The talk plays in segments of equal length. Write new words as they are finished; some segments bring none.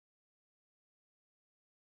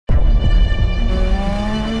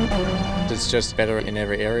It's just better in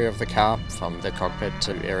every area of the car, from the cockpit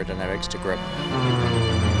to aerodynamics to grip.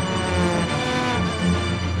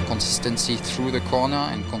 Consistency through the corner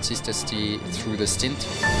and consistency through the stint.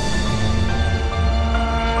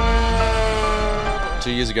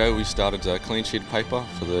 2 years ago we started a clean sheet of paper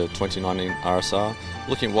for the 2019 RSR,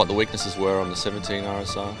 looking at what the weaknesses were on the 17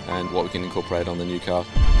 RSR and what we can incorporate on the new car.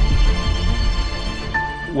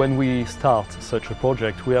 When we start such a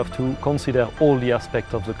project, we have to consider all the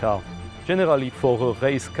aspects of the car. Generally, for a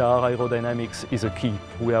race car, aerodynamics is a key.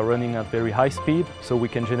 We are running at very high speed, so we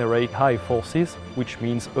can generate high forces, which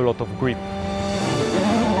means a lot of grip.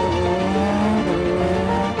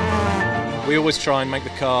 We always try and make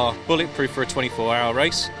the car bulletproof for a 24-hour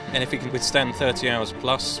race, and if it can withstand 30 hours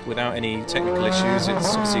plus without any technical issues,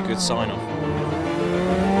 it's obviously a good sign-off.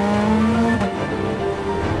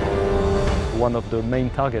 One of the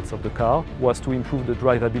main targets of the car was to improve the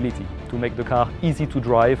drivability, to make the car easy to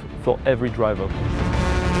drive for every driver.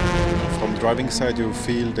 From the driving side, you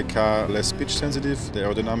feel the car less pitch sensitive, the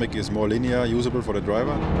aerodynamic is more linear, usable for the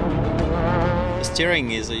driver. The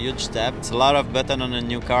steering is a huge step. It's a lot of buttons on a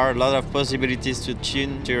new car, a lot of possibilities to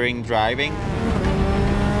tune during driving.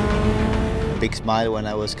 Big smile when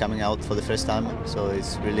I was coming out for the first time, so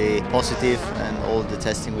it's really positive, and all the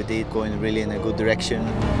testing we did going really in a good direction.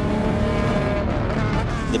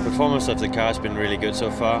 The performance of the car has been really good so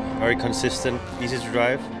far, very consistent, easy to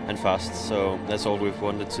drive and fast, so that's all we've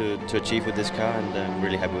wanted to achieve with this car, and I'm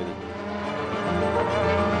really happy with it.